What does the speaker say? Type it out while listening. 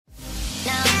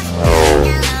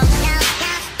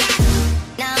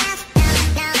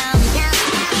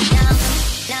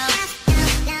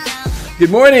Good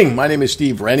morning. My name is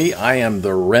Steve Rennie. I am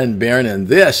the Ren Baron, and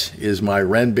this is my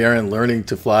Ren Baron Learning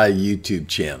to Fly YouTube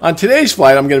channel. On today's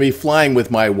flight, I'm going to be flying with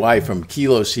my wife from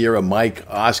Kilo Sierra Mike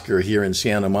Oscar here in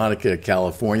Santa Monica,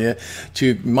 California,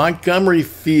 to Montgomery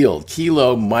Field,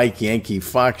 Kilo Mike Yankee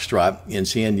Foxtrot in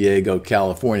San Diego,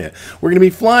 California. We're going to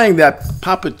be flying that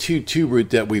Papa 22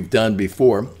 route that we've done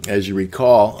before. As you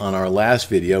recall, on our last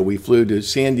video, we flew to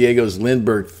San Diego's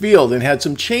Lindbergh Field and had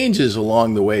some changes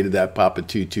along the way to that Papa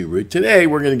 22 route. Today,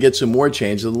 we're going to get some more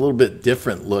changes, a little bit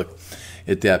different look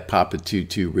at that Papa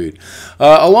 22 route.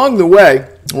 Along the way,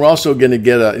 we're also going to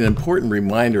get an important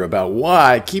reminder about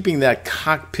why keeping that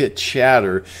cockpit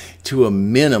chatter to a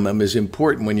minimum is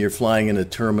important when you're flying in a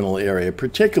terminal area,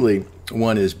 particularly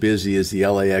one as busy as the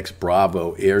LAX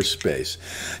Bravo airspace.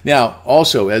 Now,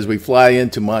 also, as we fly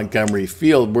into Montgomery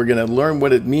Field, we're going to learn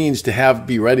what it means to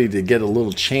be ready to get a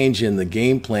little change in the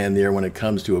game plan there when it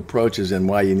comes to approaches and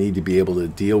why you need to be able to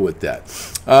deal with that.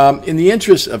 In the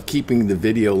interest of keeping the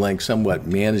video length somewhat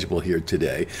manageable here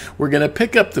today, we're going to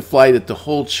pick up the flight at the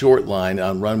hold short line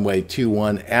on runway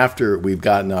 21 after we've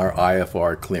gotten our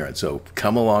IFR clearance. So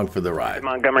come along for the ride.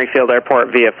 Montgomery Field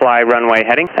Airport via fly runway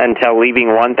heading until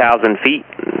leaving 1,000 feet,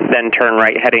 then turn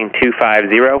right heading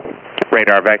 250.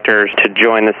 Radar vectors to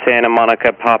join the Santa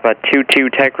Monica Papa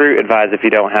 22 tech route. Advise if you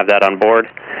don't have that on board.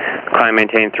 Climb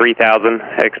maintain 3,000.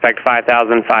 Expect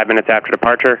 5,000 5 minutes after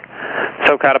departure.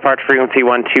 SoCal departure frequency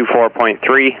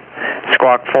 124.3.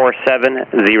 Squawk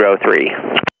 4703.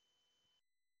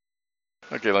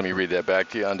 Okay, let me read that back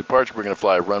to you. On departure, we're going to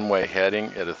fly runway heading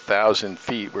at 1,000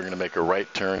 feet. We're going to make a right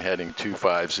turn heading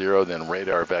 250, then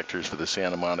radar vectors for the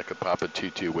Santa Monica Papa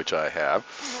 22, which I have.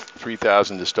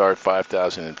 3,000 to start,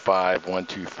 5,005,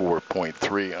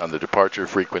 124.3 on the departure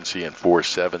frequency, and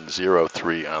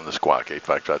 4703 on the squawk. 8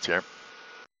 Foxtrot Sierra.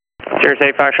 Cirrus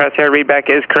 8 Foxtrot Sierra, readback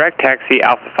is correct. Taxi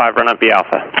Alpha 5, run up the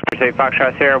Alpha. Cirrus 8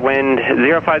 Foxtrot Sierra, wind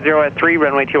 050 at 3,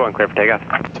 runway 21, clear for takeoff.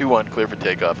 21, clear for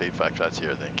takeoff. 8 Foxtrot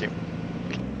Sierra, thank you.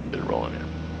 Get it rolling here.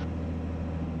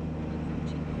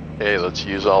 Okay, let's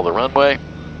use all the runway.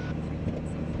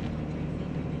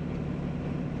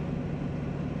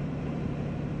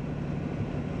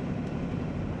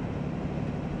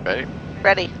 Ready?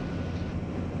 Ready.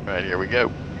 All right, here we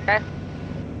go. Okay.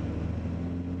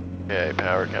 Okay,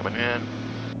 power coming in.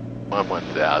 1,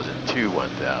 1,000, 2,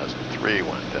 1,000, 3,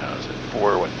 1,000,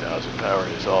 4, 1,000. Power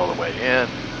is all the way in.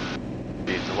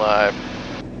 Speed's alive.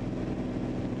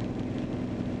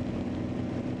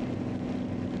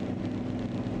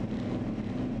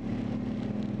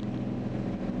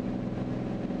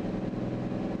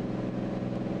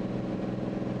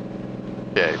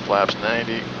 Okay, flaps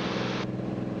 90.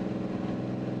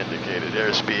 Indicated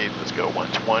airspeed. Let's go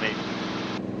 120.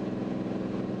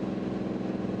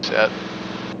 Set.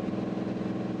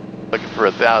 Looking for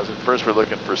 1,000. First, we're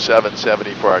looking for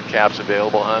 770 for our caps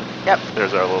available, hon. Yep.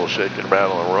 There's our little shake and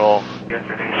rattle and roll.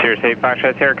 Cirrus 8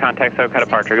 Foxtrot Sierra, contact SoCal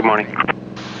departure. Good morning.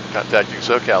 Contacting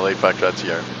SoCal 8 Foxtrot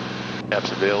Sierra.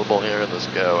 Caps available here, and let's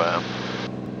go.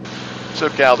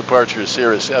 SoCal departure is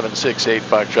Cirrus 768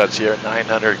 Foxtrot Sierra,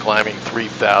 900 climbing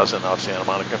 3,000 off Santa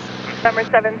Monica. Number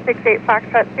 768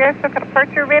 Foxtrot Sierra, SoCal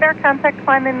departure, radar contact,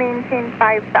 climb and maintain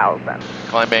 5,000.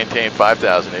 Climb maintain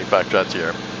 5,000, 8 Foxtrot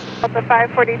Sierra. Delta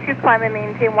 542, climb and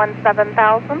maintain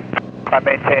 17,000. Climb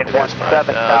maintain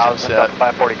 17,000, Delta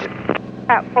 542.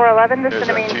 At 411, this is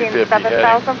going to maintain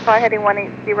 7,000, fly heading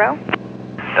 180.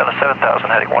 Delta 7,000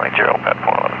 heading 180, Pat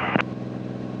 411.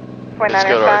 Let's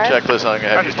go to our checklist. I'm going to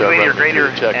have you start running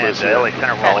through the checklist here.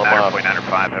 Call them off.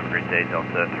 Have a great day,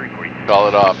 Delta 342. Call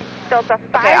it off. Delta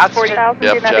 5, 40,000,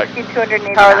 yep, do not check. exceed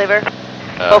 280. Power lever.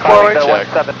 Go forward. Check.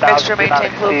 Extra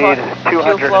maintain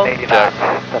fuel flow.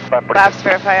 Flaps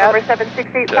verify out. Number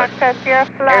 768 Foxtrot Sierra,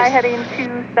 fly heading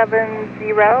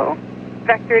 270,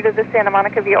 vector to the Santa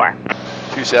Monica VOR.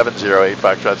 2708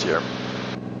 Foxtrot Sierra.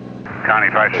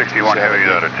 Connie 561 heavy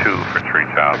out of 2 for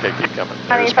 3,000. Okay, keep coming.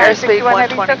 Connie 561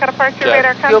 heavy, SoCal departure,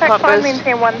 radar contact, climb,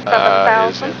 maintain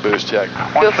 17,000. Boost check.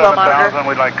 Fuel flow monitor. 17,000,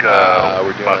 we'd like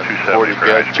we're doing about 270 for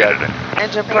good, high check. speed today.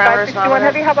 Engine parameters 561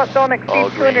 heavy, how about don't All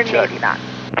exceed green, 280 check. knots?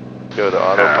 Go to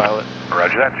autopilot.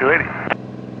 Roger that, 280.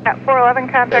 At 411,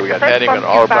 contact Okay, we got first heading on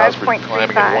autopilots. We're 125.35.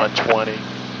 climbing at 120.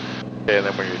 Okay, and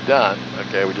then when you're done,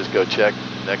 okay, we just go check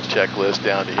next checklist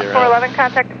down to here. 411,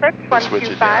 contact first Switch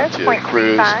it down to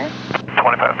cruise.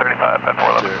 2535 at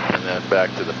 411. And then back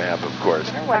to the map, of course.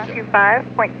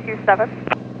 125.27.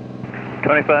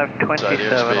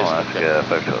 2527, Alaska,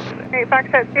 512. Okay,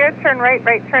 Foxtrot Sierra, turn right,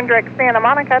 right turn direct Santa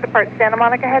Monica, depart Santa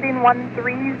Monica heading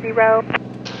 130.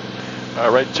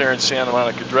 Right turn Santa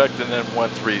Monica direct and then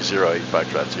 1308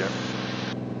 Foxtrot Sierra.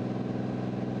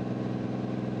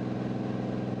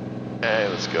 Okay,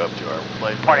 let's go up to our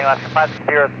flight. Morning, Alaska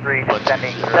 503,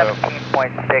 descending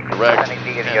 17.6, Correct. descending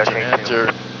vegan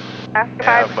Enter. Alaska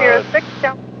 506,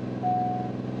 down.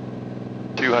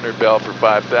 200 bell for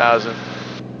 5,000.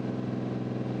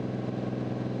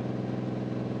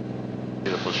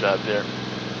 Beautiful shot there.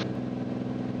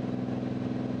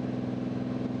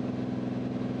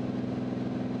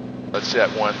 Let's set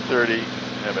 130,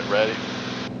 have it ready.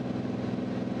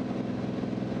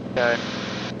 Okay.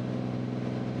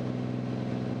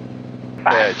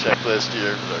 Okay, checklist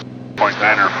here.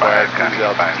 0.905, cruise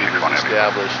altitude is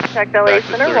established. Check LA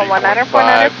Center,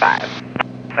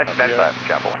 119.905. That's 95,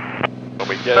 Chapel. When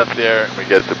we get up there, we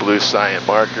get the blue cyan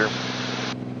marker.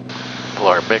 Pull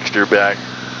our mixture back.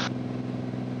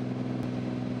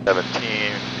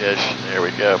 17-ish, there we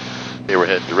go. Okay, we're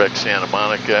heading direct Santa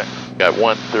Monica. Got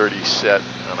 130 set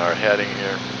on our heading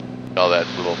here. All that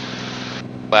little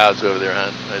clouds over there, huh?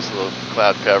 Nice little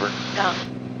cloud cover. Yeah.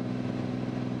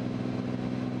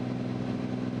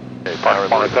 Okay, power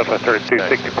load.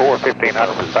 3264,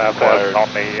 1500 for 5,000 on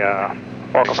the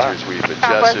welcome back. Mixtures we've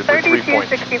adjusted for 3 points.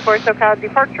 3264, SoCal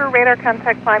departure, radar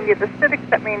contact climb via the Civic,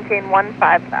 set maintain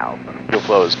 15,000. Fuel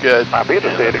flow is good. I'll be at the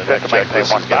And Civic, the next set to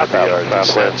checklist is going to be our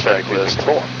descent checklist.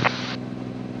 3264.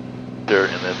 There,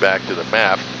 and then back to the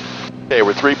map. Okay,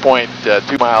 we're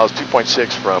 3.2 miles,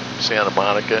 2.6 from Santa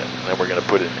Monica, and then we're going to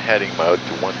put it in heading mode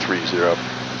to 130.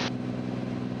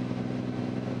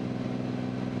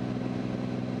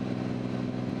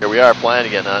 Here we are flying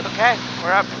again, hon. Okay,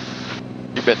 we're up.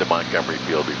 You've been to Montgomery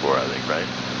Field before, I think, right?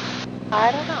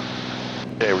 I don't know.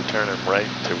 Okay, we're turning right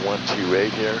to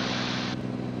 128 here.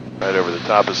 Right over the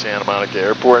top of Santa Monica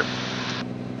Airport.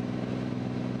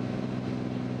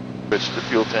 Switch to the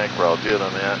fuel tank, we're all good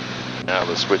on that. Now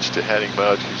let's switch to heading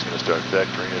mode. He's going to start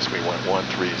vectoring us. We want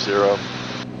 130.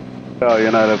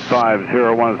 United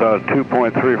 501 is out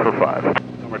 2.3 for 5.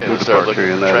 Number 2 And start looking departure,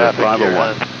 for United traffic here.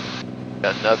 501.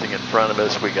 Got nothing in front of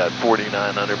us. We got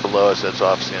 4900 below us. That's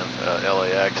off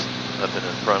LAX. Nothing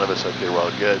in front of us. Okay, we're all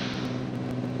good.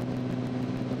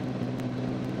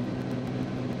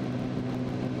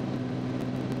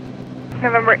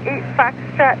 November 8,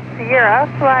 Foxtrot Sierra,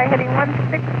 fly heading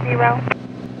 160.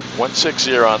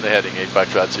 160 on the heading, 8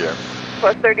 Foxtrot Sierra.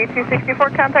 Plus 3264,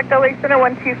 contact LA Center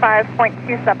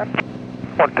 125.27.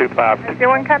 125.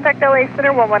 01, contact LA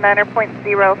Center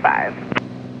 119.05.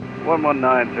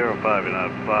 11905,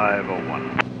 United 501.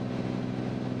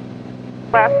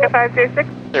 Alaska 506.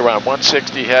 Okay, we're on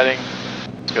 160 heading.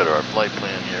 Let's go to our flight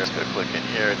plan here. Let's go click in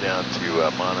here down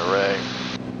to Monterey.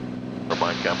 Or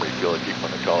Montgomery Field, I keep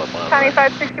wanting to call it Monterey. Connie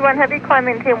 561 heavy, climb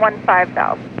maintain 15,000.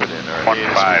 Put in our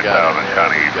 15,000,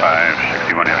 Connie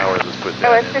 561 heavy. Hour, let's put that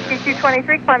OS in there.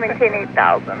 5223, climb maintain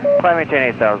 8,000. Climb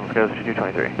maintain 8,000, let's go to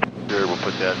 5223. Sure, we'll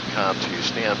put that in COM to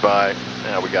standby.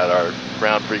 Now we got our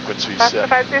ground frequency Alaska set.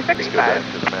 506. Let's go back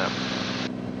to the map.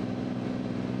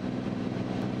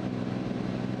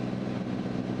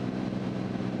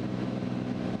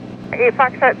 Eight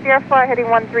Foxtrot Sierra, fly heading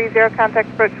 130, contact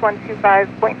approach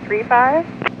 125.35.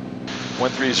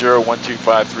 130,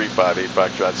 12535, 8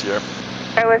 Foxtrot Sierra.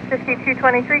 OS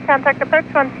 5223, contact approach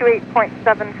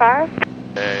 128.75.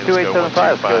 Okay, let's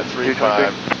 2875, go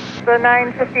 12535. So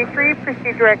 953,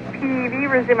 proceed direct PEV,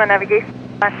 resume on navigation.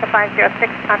 Alaska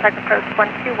 506, contact approach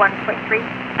 121.3.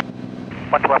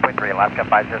 121.3, Alaska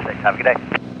 506, have a good day.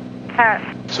 Pass.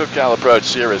 SoCal approach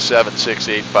Cirrus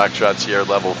 768 Foxtrot Sierra,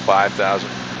 level 5,000.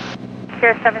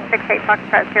 Sierra 768,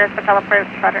 Foxtrot Sierra, SoCal approach,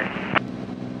 rudder.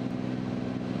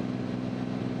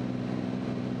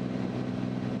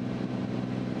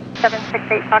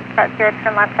 Foxtrot Sierra,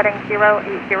 turn left heading 080.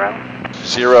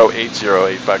 080, 8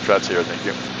 Foxtrot Sierra, thank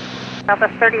you.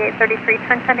 Southwest 3833,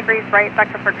 turn 10 degrees right,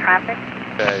 vector for traffic.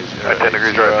 Okay, 10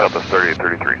 degrees right, Southwest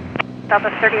 3833.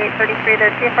 Southwest 3833,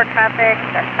 there's IFR traffic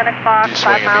at 10 o'clock, You're 5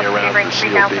 swinging miles, me around neighboring for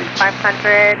Seal Beach.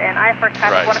 3,500, and IFR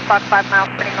traffic, Right. 1 o'clock, 5 miles,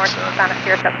 spinning north to Santa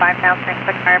Sierra at 5,000,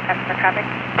 expect higher passenger traffic.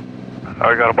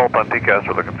 I got a bolt on TCAS,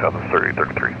 we're looking Southwest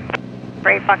 3833.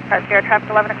 Great, Foxtrot Sierra, traffic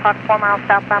 11 o'clock, 4 miles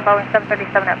southbound, Boeing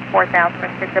 737 at 4,000,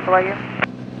 restricted below you.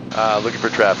 Looking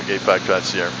for traffic, 8 Foxtrot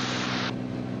Sierra.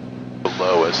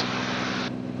 Below us.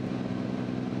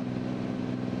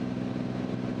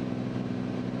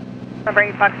 Number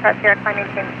 8 Foxtrot Sierra, climb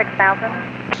maintain 6,000.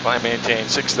 Climb maintain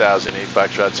 6,000, 8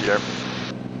 Foxtrot Sierra.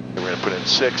 We're going to put in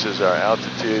 6 as our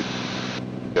altitude.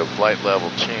 Go flight level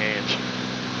change.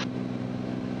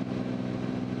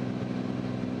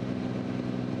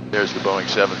 There's the Boeing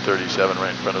 737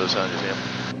 right in front of us on your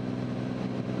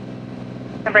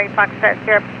Number 8 Foxtrot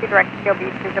Sierra, proceed direct to Seal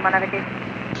Beach, resume on navigation.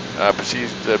 Proceed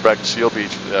back to Seal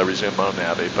Beach, resume on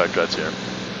nav, 8 Foxtrot Sierra.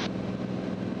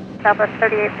 Southwest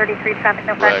 3833 traffic,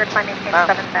 no flag, climb maintain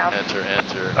 7,000. Enter, and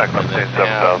maintain then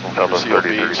now 7,000, Southwest Seal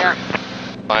 3033. Beach,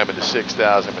 climbing to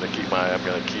 6,000. I'm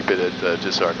going to keep it at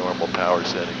just our normal power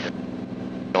setting here.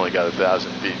 Only got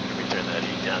 1,000 feet. Let me turn that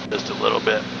heat down just a little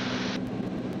bit.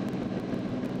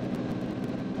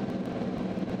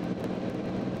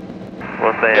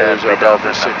 We'll say there's our bell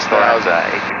for 6,000. 6,000.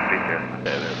 Yeah,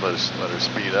 then let her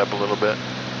speed up a little bit.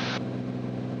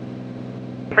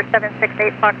 For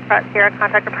 768 Foxtrot Sierra,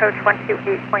 contact approach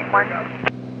 128.1.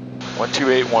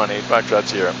 1281, 8 Foxtrot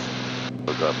Sierra.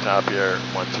 We'll go up top here,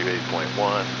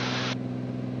 128.1.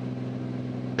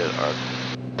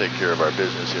 Take care of our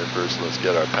business here first. Let's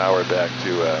get our power back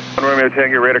to... Romeo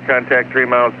Tango, radar contact 3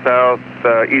 miles south,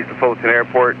 east of Fulton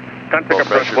Airport. Contact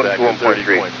approach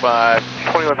 121.3.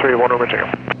 21.3, 1 Romeo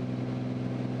Tango.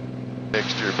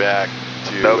 Mixture back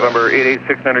to... November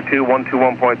 88692,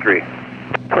 121.3.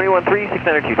 21.3,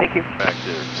 692, thank you. Back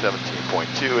to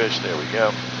 17.2-ish, there we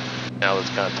go. Now let's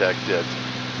contact it.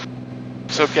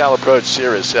 SoCal approach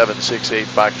Cirrus 768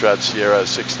 Foxtrot Sierra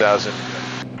 6000.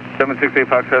 768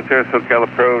 Foxtrot Sierra, SoCal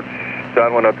approach,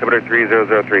 John 1 altimeter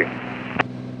 3003.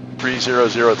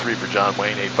 3003 for John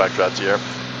Wayne, 8 Foxtrot Sierra.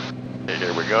 Okay,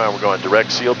 here we go, and we're going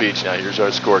direct Seal Beach now. Here's our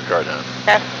scorecard on.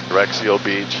 Okay. Direct Seal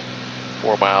Beach,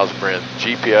 4 miles. We're in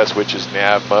GPS, which is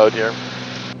nav mode here.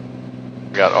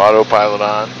 We got autopilot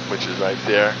on, which is right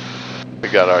there. We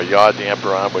got our yaw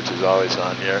damper on, which is always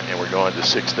on here, and we're going to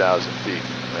 6,000 feet.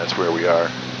 And that's where we are.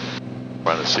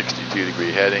 We're on a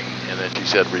 62-degree heading, and then she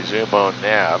said resume on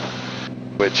nav,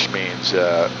 which means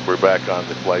we're back on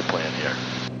the flight plan here.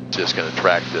 It's just going to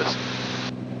track this.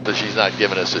 So she's not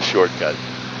giving us a shortcut.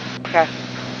 Okay.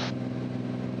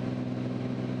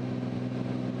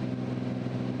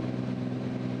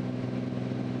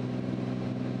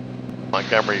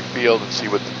 Montgomery Field and see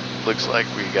what it looks like.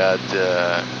 We got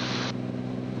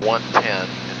 110 and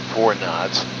 4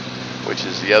 knots, which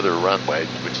is the other runway,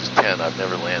 which is 10. I've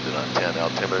never landed on 10.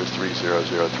 Altimeter is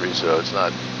 3003, so it's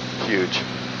not huge.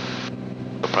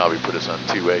 They'll probably put us on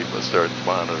 28. Let's start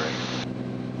monitoring.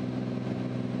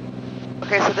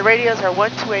 Okay, so the radios are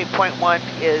 128.1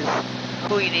 is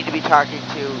who you need to be talking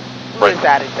to. Who Right. is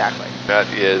that exactly? That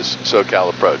is SoCal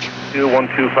approach.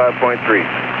 2125.3.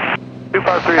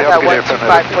 253, I thought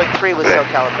 125.3 was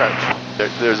SoCal approach.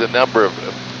 There's a number of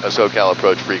SoCal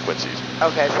approach frequencies.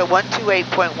 Okay, so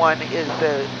 128.1 is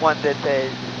the one that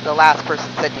the last person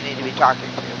said you need to be talking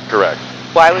to. Correct.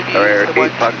 Why would you use the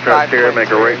 8 Foxtrot Sierra, make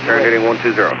a right turn heading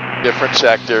 120. Different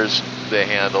sectors they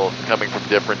handle coming from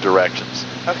different directions.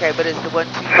 Okay, but is the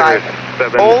 125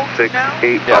 Cirrus old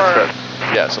 768 now? Foxtrot.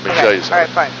 Yes, let me Okay, show you all right,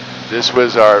 something. fine. This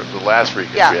was the last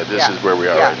frequency Yeah, we had. This yeah, is where we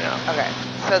are yeah. right now. Okay,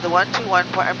 so the 121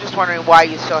 point, I'm just wondering why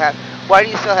do you still have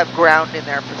ground in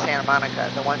there for Santa Monica,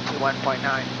 the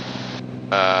 121.9?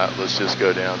 Let's just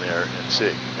go down there and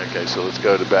see. Okay, so let's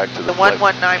go back to the The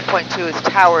 119.2 is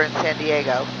tower in San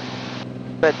Diego,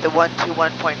 but the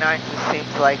 121.9 just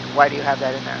seems like, why do you have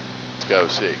that in there? Let's go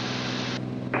see.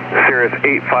 Cirrus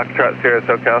 8 Foxtrot Sierra,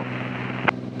 SoCal.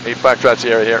 8 Foxtrot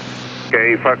Sierra here.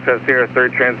 Okay, 8 Foxtrot Sierra,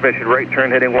 third transmission, right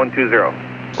turn heading 120.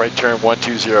 Right turn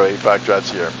 120, 8 Foxtrot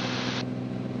Sierra.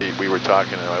 We were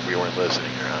talking and we weren't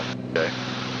listening here, huh? Okay.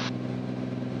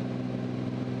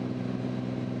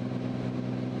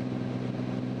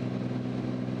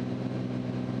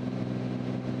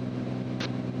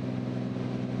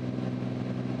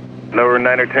 Number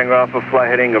 9 or Tango Alpha, fly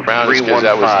heading of Brown is 315. because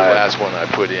that was the last one I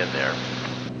put in there.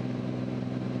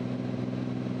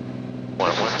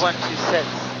 Which is 126.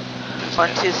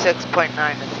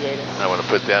 126.9 is the ATIS. I want to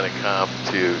put that in comp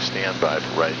to standby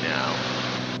for right now.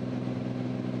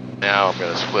 Now I'm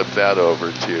going to flip that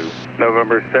over to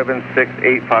November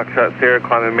 768 Foxtrot Sierra,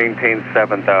 climb and maintain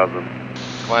 7,000.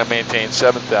 climb maintain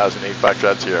 7,000, 8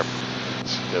 Foxtrot Sierra.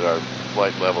 Let's get our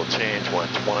flight level change,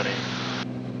 120.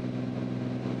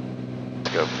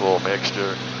 Let's go full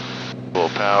mixture, full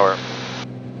power.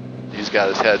 He's got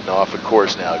us heading off a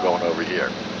course now going over here.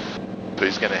 So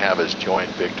he's going to have his joint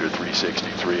Victor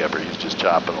 363 up here. He's just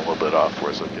chopping a little bit off for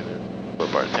us. Look at it.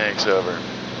 Flip our tanks over.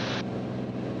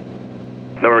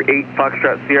 Number 8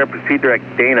 Foxtrot Sierra, proceed direct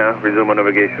Dana, resume on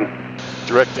navigation.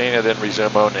 Direct Dana, then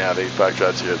resume on nav, 8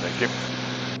 Foxtrot Sierra, thank you.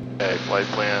 Okay, flight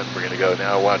plan, we're going to go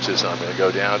now, watch this, I'm going to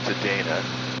go down to Dana.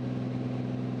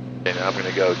 Okay, now I'm going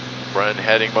to go run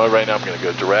heading mode right now, I'm going to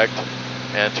go direct,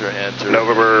 enter.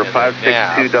 November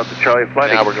 562 Delta Charlie,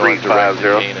 flight now we're going direct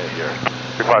to 350. Dana here.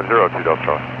 350 Delta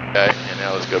Charlie. Okay, and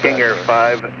now let's go King back Air to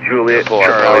 5, Juliet, pull our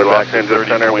Charlie, power Los back to Angeles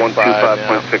Center,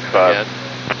 125.65.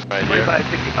 Right here. We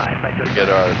get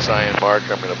our cyan mark.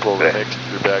 I'm going to pull the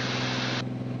mixture back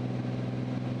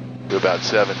to about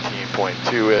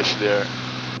 17.2-ish there.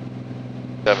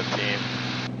 17.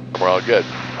 We're all good.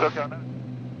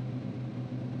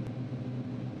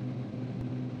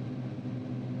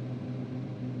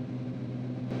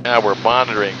 Now we're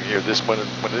monitoring here. This when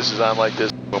this is on like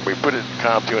this, when we put it in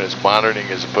Comm 2 and it's monitoring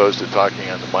as opposed to talking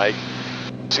on the mic,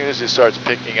 as soon as it starts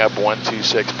picking up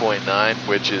 126.9,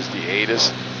 which is the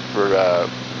ATIS for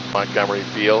Montgomery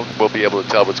Field, we'll be able to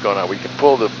tell what's going on. We can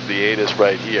pull the ATIS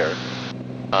right here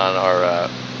on our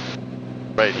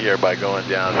right here by going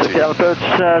down to. Yeah, approach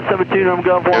 17. I'm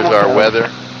going. Here's our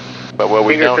weather. But what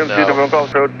we don't know is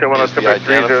the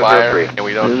identifier, and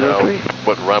we don't know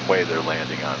what runway they're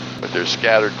landing on. But there's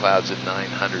scattered clouds at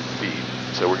 900 feet,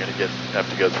 so we're going to have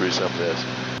to go through some of this.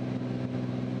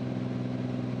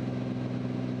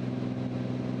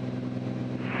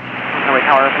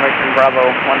 Tower information, Bravo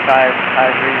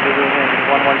 1553 Zulu,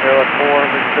 wind 110 at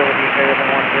 4, visibility greater than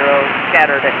 10,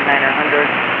 scattered at 900,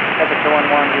 temperature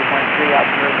 11, dew point 3,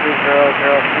 altitude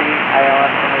 2003,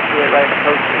 ILS runway 28 right,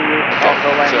 approach to you, also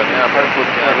landing. So now I'm going to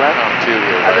flip down to Comm 2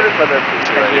 here,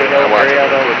 right?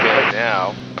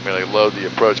 Now I'm going to load the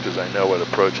approach because I know what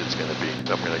approach it's going to be.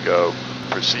 So I'm going to go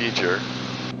procedure,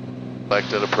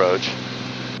 selected approach.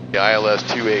 The ILS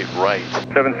 28 right.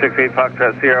 768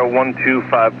 Foxtrot Sierra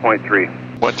 125.3.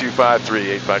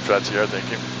 1253, 8 Foxtrot Sierra, thank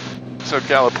you.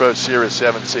 SoCal approach Cirrus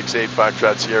 768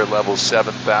 Foxtrot Sierra, level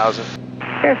 7,000.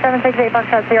 Here, 768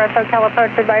 Foxtrot Sierra, SoCal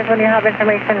approach. Advise when you have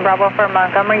information, Bravo for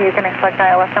Montgomery, you can expect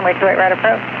ILS runway 28 right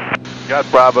approach. Got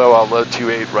Bravo, I'll load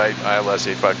 28 right, ILS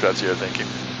 8 Foxtrot Sierra, thank you.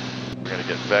 We're going to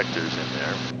get vectors in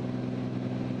there.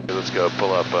 Okay, let's go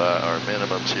pull up our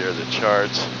minimums here, the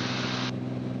charts.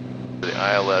 The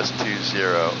ILS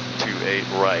 2028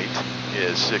 right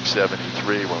is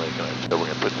 673. So we're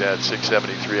going to put that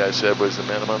 673. I said was the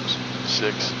minimums.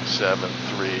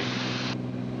 673.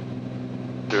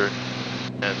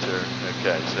 Enter.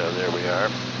 Okay, so there we are.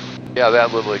 Yeah,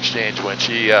 that little exchange when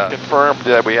she confirmed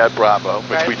that we had Bravo,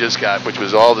 which we just got, which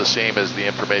was all the same as the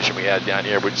information we had down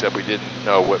here, which said we didn't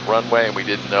know what runway and we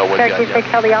didn't know what the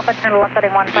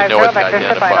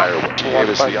identifier was. She gave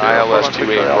us the ILS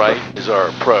 28 right is our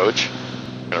approach.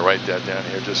 I'm going to write that down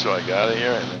here just so I got it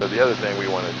here. And so the other thing we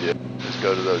want to do is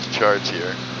go to those charts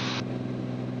here.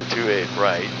 28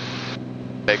 right.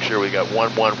 Make sure we got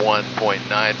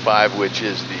 111.95, which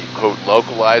is the quote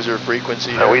localizer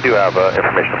frequency. No, we do have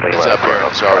information. It's up here and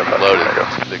it's already loaded.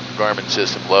 The Garmin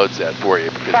system loads that for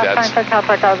you because that's what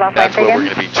we're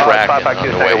going to be tracking on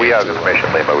the way. We have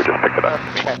information, Lima. We just picked it up.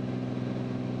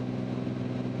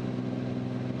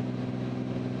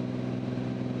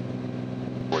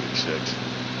 46.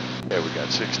 Okay, we got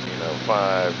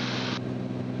 1605.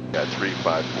 Got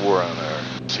 354 on our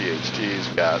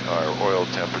CHTs. Got our oil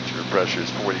temperature pressure is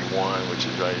 41, which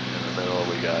is right in the middle.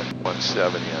 We got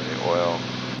 170 on the oil.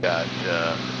 Got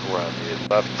we're on the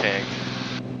left tank.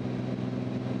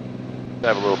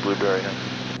 Have a little blueberry, huh?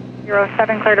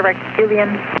 07, clear direct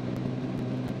Julian.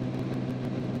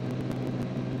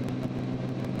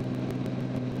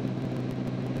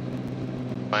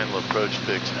 Final approach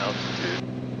fix altitude.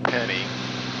 Penny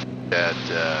at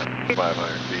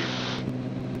 500 feet.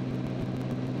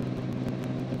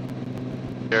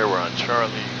 Here we're on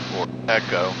Charlie for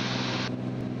Echo.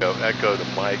 Go Echo to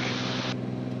Mike.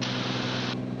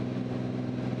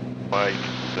 Mike,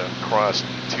 then cross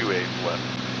 28 left.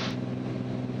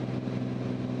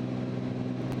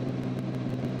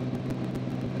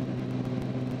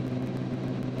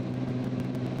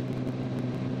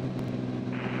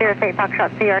 Cirrus 8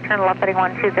 Foxtrot Sierra, turn left heading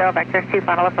 120, vectors 2,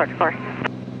 final approach course.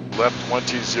 Left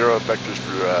 120, vectors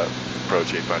for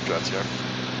approach 8 Foxtrot Sierra.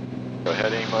 Go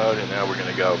heading mode, and now we're going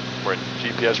to go, we're in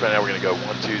GPS right now, we're going to go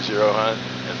 120 hunt,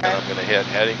 and then I'm going to hit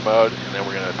heading mode, and then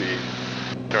we're going to be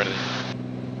turning.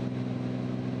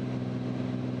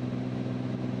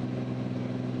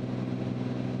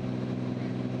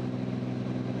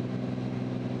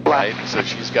 Right, so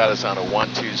she's got us on a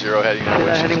 120 heading now.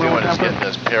 What she's doing is getting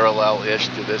us parallel-ish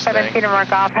to this 17 thing. and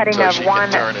mark off, heading so of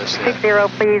 160,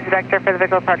 please, vector for the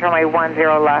visual approach runway 10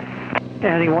 left.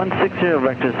 Yeah, heading 160,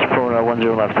 vectors for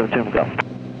 10 left, 17 go.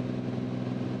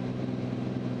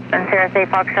 And Cirrus 8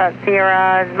 Foxtrot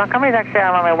Sierra, Montgomery's actually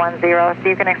on runway 10, so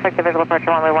you can expect the visual approach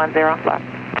on runway 10 left.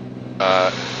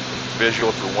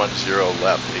 Visual for 10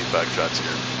 left, 8 Foxtrot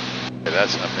Sierra. Okay,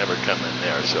 that's, I'm never coming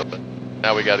there, so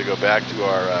now we got to go back to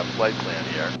our flight plan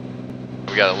here.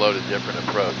 We got to load a different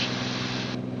approach.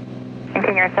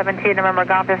 Continue 17, remember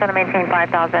golf is going to maintain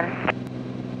 5,000.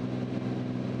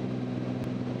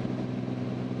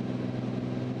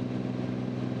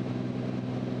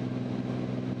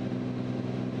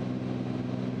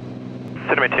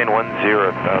 Maintain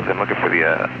 10,000. Looking for the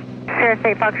Cirrus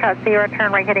 8 Foxtrot Sierra,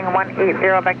 turn right heading 180,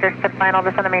 vectors to final,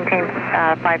 descend and maintain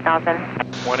 5,000.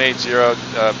 180,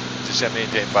 descend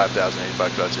maintain 5,000, 8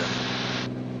 Foxtrot Sierra.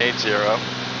 80,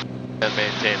 and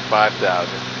maintain 5,000.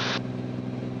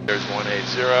 There's 180.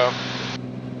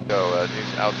 So new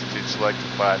altitude selected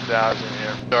 5,000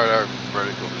 here. Start our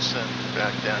vertical descent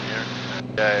back down here.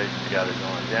 Okay, you got it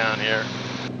going down here.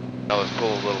 Now let's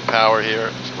pull a little power here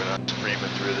so we're not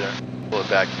screaming through there. Pull it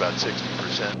back to about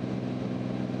 60%.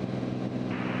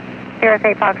 Cirrus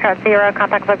 8 Foxtrot Sierra,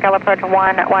 contact local approach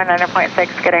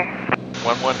 119.6, good day.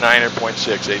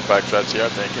 119.6, 8 Foxtrot Sierra,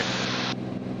 thank you.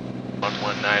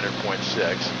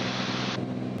 119.6.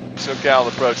 SoCal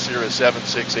approach Cirrus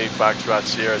 768 Foxtrot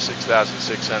Sierra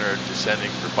 6,600 descending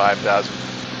for 5,000.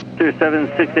 Cirrus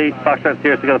 768 Foxtrot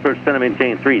Sierra, SoCal approach descend and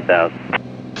maintain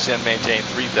 3,000. Descend maintain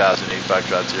 3,000, 8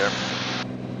 Foxtrot Sierra.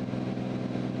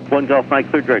 1 Golf Mike,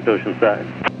 clear direct ocean side.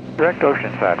 Direct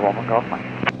ocean side, 1 Golf Mike.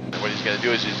 What he's going to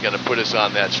do is he's going to put us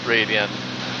on that straight in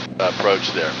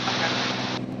approach there.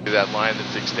 See that line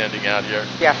that's extending out here?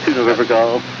 Yeah. 2 November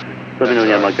Golf. Let me know when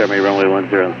you're on Montgomery, runway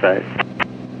 10 on site.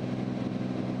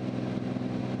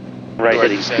 Right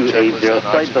heading 280,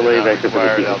 slight delay vector for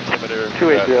the team.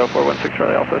 280, 416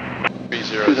 Charlie Alpha.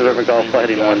 2 November Golf,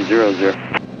 heading 100.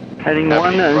 Heading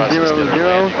 100,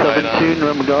 72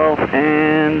 November Golf,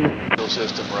 and... Fuel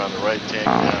system, we're on the right tank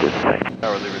just a now. second.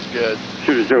 Power lever's good.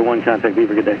 Shooter 01, contact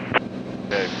Beaver, good day.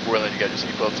 Okay, Portland, you got your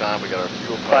seatbelt on, we got our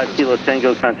fuel pump. 5 Kilo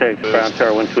Tango, contact ground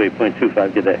tower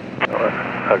 128.25, good day.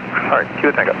 Alright,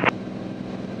 Kilo Tango.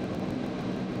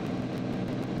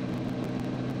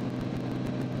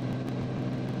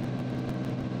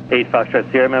 Eight Foxtrot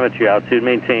Sierra, remember to your altitude,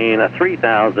 maintain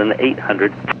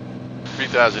 3,800.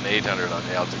 3,800 on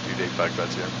the altitude, 8 Foxtrot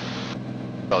Sierra.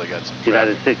 Probably got some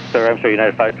United 6, sir, I'm sorry,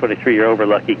 United 523, you're over,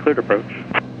 lucky, cleared approach.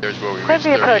 There's where we Clear reached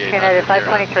the approach, United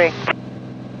 3,800 here. 523.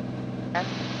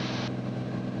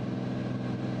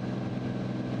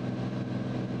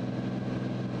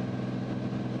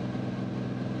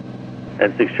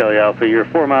 At 6 Charlie Alpha, you're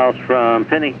 4 miles from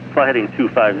Penny, fly heading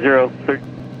 250.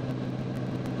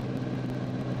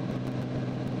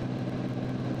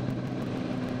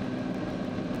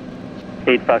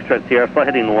 8 Foxtrot Sierra, fly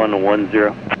heading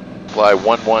 110. Fly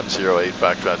 110, 8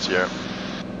 Foxtrot Sierra.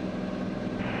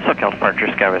 SoCal departure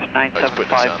Skywest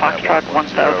 975 Foxtrot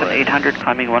 1,800,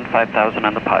 climbing 15,000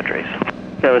 on the Padres.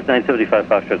 Skywest 975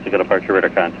 Foxtrot, SoCal departure, radar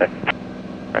contact.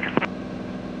 Roger.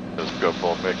 Let's go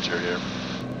full mixture here.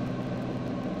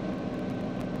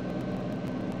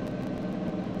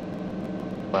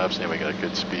 Labs saying we got a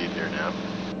good speed here now.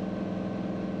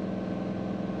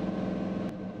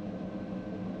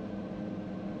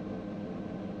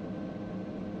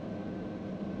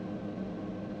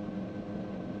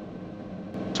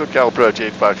 SoCal approach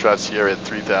 8 Foxtrot Sierra at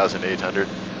 3,800.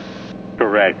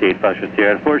 Correct, 8 Foxtrot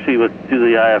Sierra. Unfortunately, with due to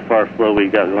the IFR flow we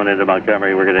got going into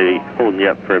Montgomery, we're going to be holding you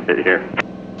up for a bit here.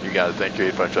 You got it, thank you,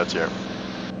 8 Foxtrot Sierra.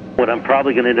 What I'm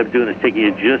probably going to end up doing is taking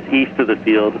you just east of the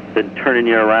field, then turning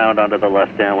you around onto the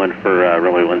left downwind for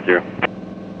runway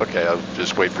 10. Okay, I'll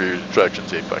just wait for your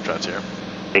instructions, 8 Foxtrot Sierra.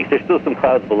 Hey, there's still some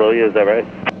clouds below you, is that right?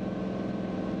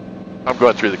 I'm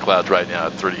going through the clouds right now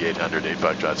at 3,800, 8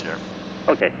 Foxtrot Sierra.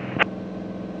 Okay.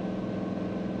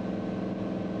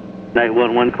 Night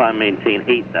 11, climb, maintain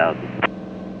 8,000.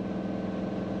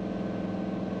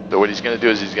 So what he's going to do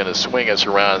is he's going to swing us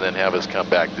around and then have us come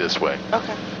back this way.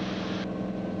 Okay.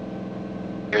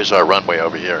 Here's our runway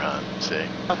over here, hon. See?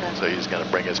 Okay. So he's going to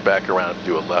bring us back around and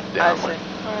do a left I downwind. see.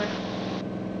 All right.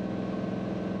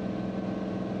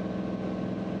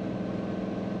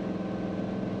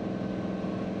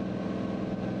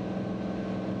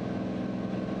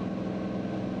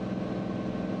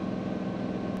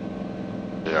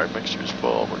 Yeah, our mixture's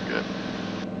full. We're good.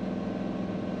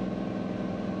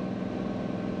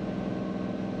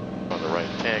 On the right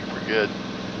tank, we're good.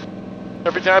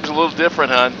 Every time's a little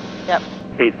different, hon. Yep.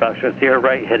 8 Foxtrot Sierra,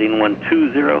 right, heading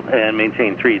 120, and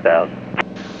maintain 3,000.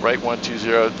 Right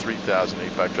 120, 3,000,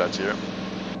 8 Foxtrot Sierra.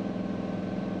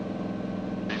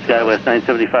 Skywest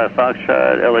 975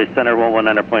 Foxtrot, LA Center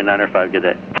 119.905, good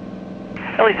day.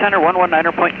 LA Center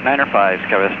 119.905,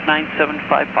 Skywest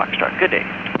 975 Foxtrot, good day.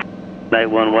 Night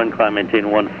 11, climb, maintain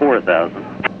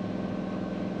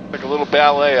 14,000. Like a little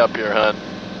ballet up here, hon.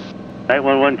 Night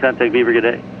 11, contact Beaver, good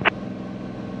day.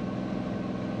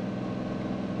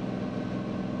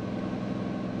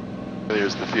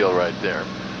 There's the field right there.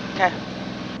 Okay.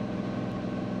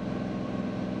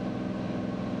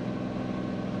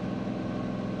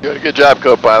 Doing a good job,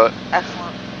 co-pilot.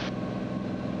 Excellent.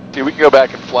 See, we can go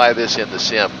back and fly this in the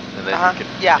sim, and then you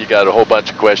can, Yeah. you got a whole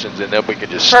bunch of questions, and then we can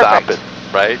just Perfect. stop it,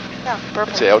 right? Yeah,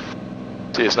 perfect. Say,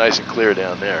 See, it's nice and clear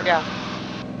down there. Yeah.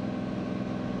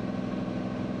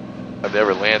 I've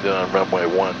never landed on runway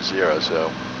 10, so.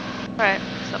 All right,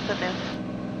 something new.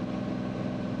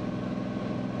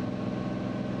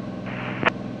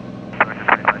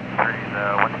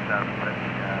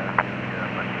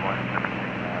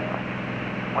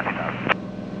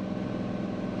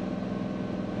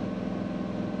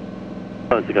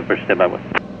 Let's go first stand by one.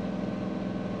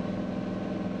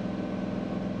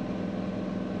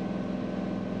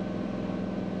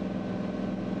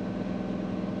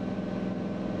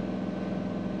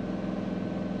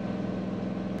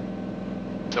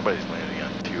 Somebody's landing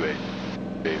on 28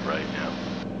 right now.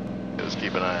 Let's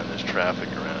keep an eye on this traffic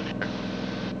around here.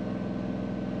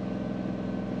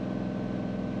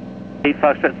 8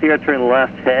 Foxtrot Sierra, turn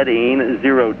left heading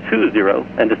 020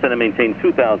 and descend and maintain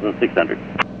 2,600.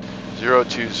 020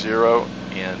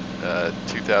 and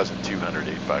 2,200,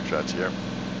 8 Foxtrot Sierra.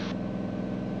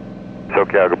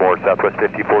 SoCal, good morning, Southwest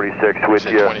 5046 with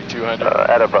you. 2200.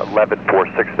 Out of 11 for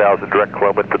 6,000, direct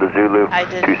Clement for the Zulu. I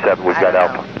did. 27, we've got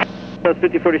Alpha. South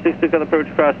 5046, took on approach,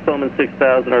 cross Coleman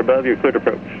 6,000 or above, you're cleared to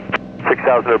approach.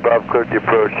 6,000 or above, cleared to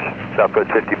approach,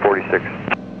 Southwest 5046.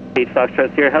 8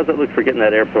 Foxtrot Sierra, how's it look for getting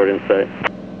that airport in sight?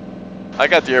 I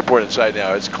got the airport in sight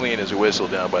now. It's clean as a whistle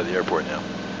down by the airport now.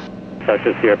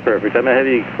 Foxtrot Sierra, perfect. I'm going to have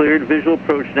you cleared visual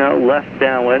approach now, left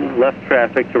downwind, left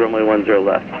traffic to runway 10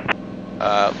 left.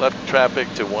 Left traffic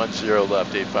to 10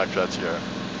 left, 8 Foxtrot Sierra.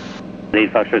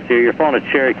 8 Foxtrot Sierra, you're following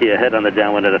a Cherokee ahead on the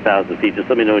downwind at 1,000 feet. Just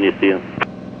let me know when you see him.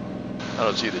 I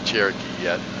don't see the Cherokee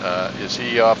yet. Is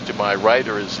he off to my right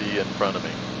or is he in front of me?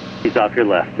 He's off your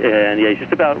left. And yeah, he's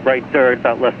just about right there,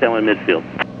 about left downwind midfield.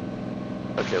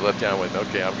 Okay, left downwind.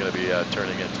 Okay, I'm going to be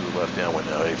turning into the left downwind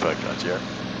now, 8 Foxtrot Sierra.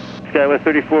 Skywest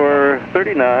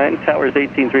 3439, towers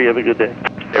 18-3, have a good day.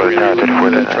 Yeah, we're going to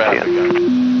put that traffic on.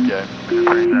 Okay.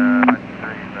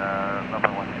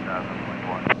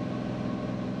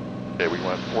 Okay, we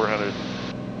want 400.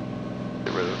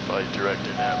 Get rid of the flight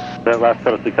director now. That last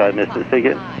total 6 I missed it. Say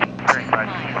again.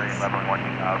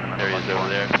 There he is over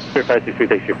there. 563,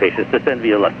 thanks for your patience. Descend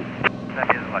via Lucky.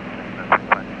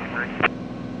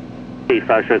 8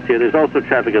 Foxtrot here. There's also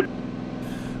traffic up.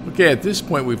 Okay, at this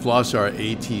point we've lost our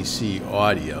ATC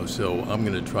audio, so I'm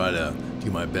going to try to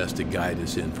do my best to guide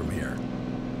us in from here.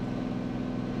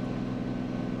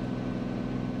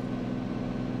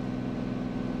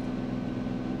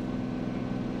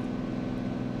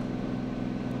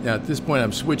 Now at this point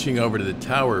I'm switching over to the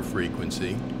tower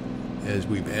frequency. As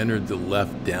we've entered the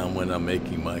left downwind, I'm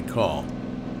making my call.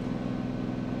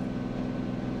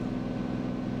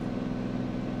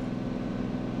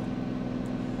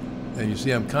 And you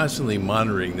see I'm constantly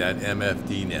monitoring that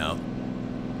MFD now.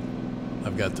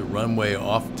 I've got the runway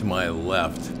off to my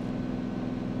left.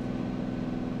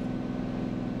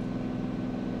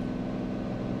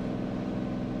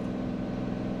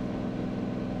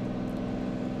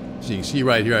 So you can see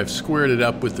right here I've squared it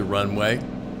up with the runway.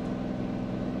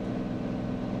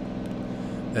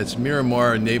 That's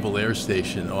Miramar Naval Air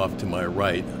Station off to my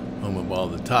right, home of all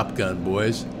the Top Gun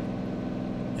boys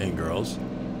and girls.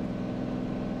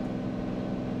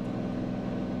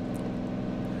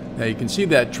 Now you can see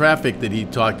that traffic that he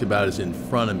talked about is in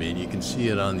front of me, and you can see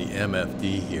it on the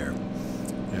MFD here.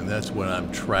 And that's what I'm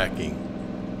tracking.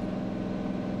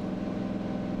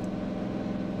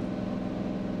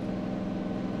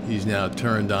 He's now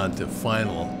turned on to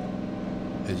final,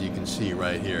 as you can see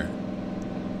right here.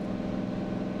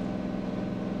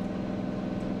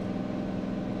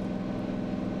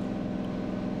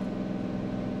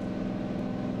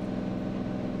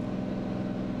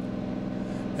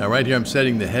 Now right here I'm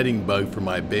setting the heading bug for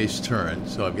my base turn,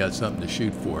 so I've got something to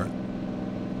shoot for.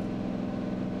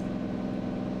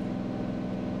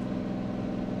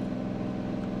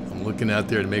 I'm looking out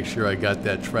there to make sure I got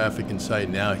that traffic in sight.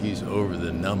 Now he's over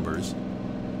the numbers.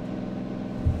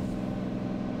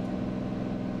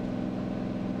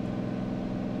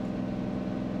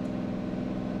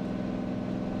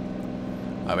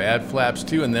 I add flaps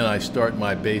 2 and then I start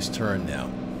my base turn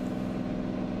now.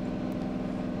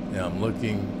 Now I'm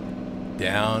looking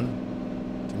down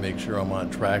to make sure I'm on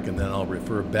track, and then I'll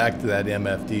refer back to that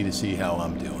MFD to see how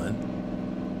I'm doing.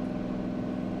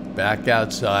 Back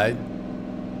outside,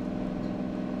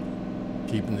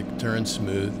 keeping the turn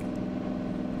smooth.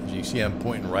 As you see, I'm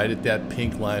pointing right at that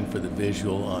pink line for the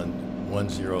visual on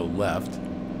 10 left.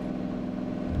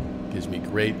 Gives me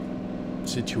great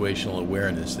situational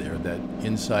awareness there, that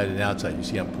inside and outside. You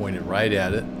see I'm pointing right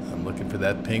at it. I'm looking for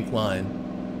that pink line.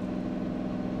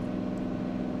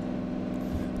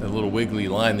 The little wiggly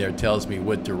line there tells me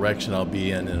what direction I'll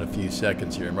be in a few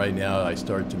seconds here. And right now I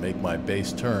start to make my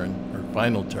base turn, or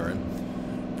final turn,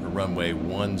 for runway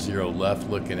 10 left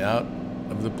looking out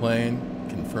of the plane,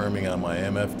 confirming on my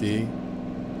MFD.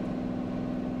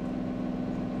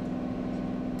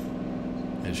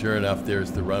 And sure enough,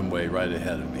 there's the runway right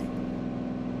ahead of me.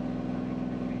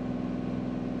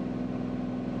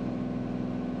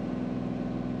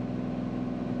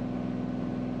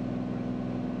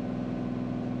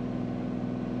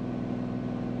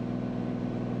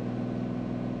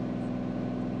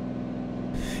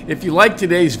 If you like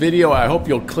today's video, I hope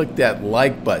you'll click that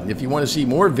like button. If you want to see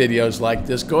more videos like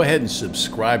this, go ahead and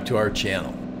subscribe to our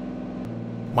channel.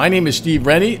 My name is Steve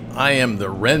Rennie. I am the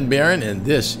Ren Baron, and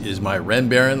this is my Ren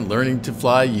Baron Learning to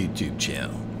Fly YouTube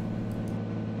channel.